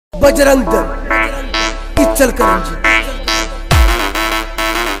बजरंग दल इचलकरंजी।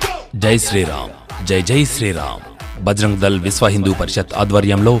 जय श्रीराम, जय जय श्रीराम। బజరంగ్ దళ్ విశ్వ హిందూ పరిషత్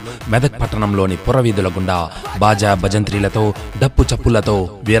ఆధ్వర్యంలో మెదక్ పట్టణంలోని పురవీధుల గుండా బాజా భజంత్రీలతో డప్పు చప్పులతో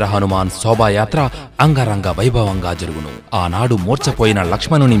వీర హనుమాన్ శోభాయాత్ర అంగరంగ వైభవంగా జరుగును. ఆనాడు మూర్ఛపోయిన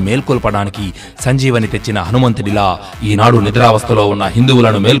లక్ష్మణుని మేల్కొల్పడానికి సంజీవని తెచ్చిన హనుమంతుడిలా ఈనాడు నిద్రావస్థలో ఉన్న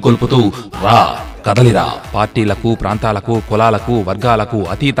హిందువులను మేల్కొల్పుతూ రా కదలిరా. పార్టీలకు, ప్రాంతాలకు, కులాలకు, వర్గాలకు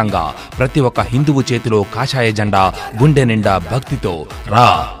అతీతంగా ప్రతి ఒక్క హిందువు చేతిలో కాషాయ జెండా, గుండె నిండా భక్తితో రా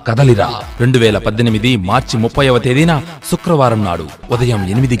కదలిరా. 2018 మార్చి 30వ తేదీన శుక్రవారం నాడు ఉదయం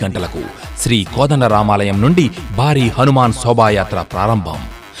 8 గంటలకు శ్రీ కోదండరామాలయం నుండి భారీ హనుమాన్ శోభాయాత్ర ప్రారంభం.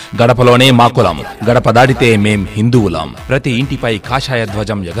 గడపలోనే మా కులం, గడప దాడితే మేం హిందువులం. ప్రతి ఇంటిపై కాషాయ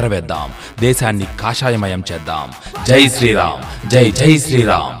ధ్వజం ఎగరవేద్దాం, దేశాన్ని కాషాయమయం చేద్దాం. జై శ్రీరామ్, జై జై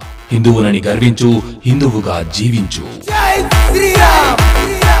శ్రీరామ్. హిందువులని గర్వించు, హిందువుగా జీవించు. జై శ్రీరామ్.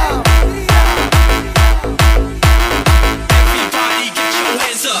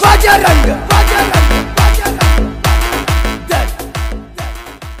 బజరంగ్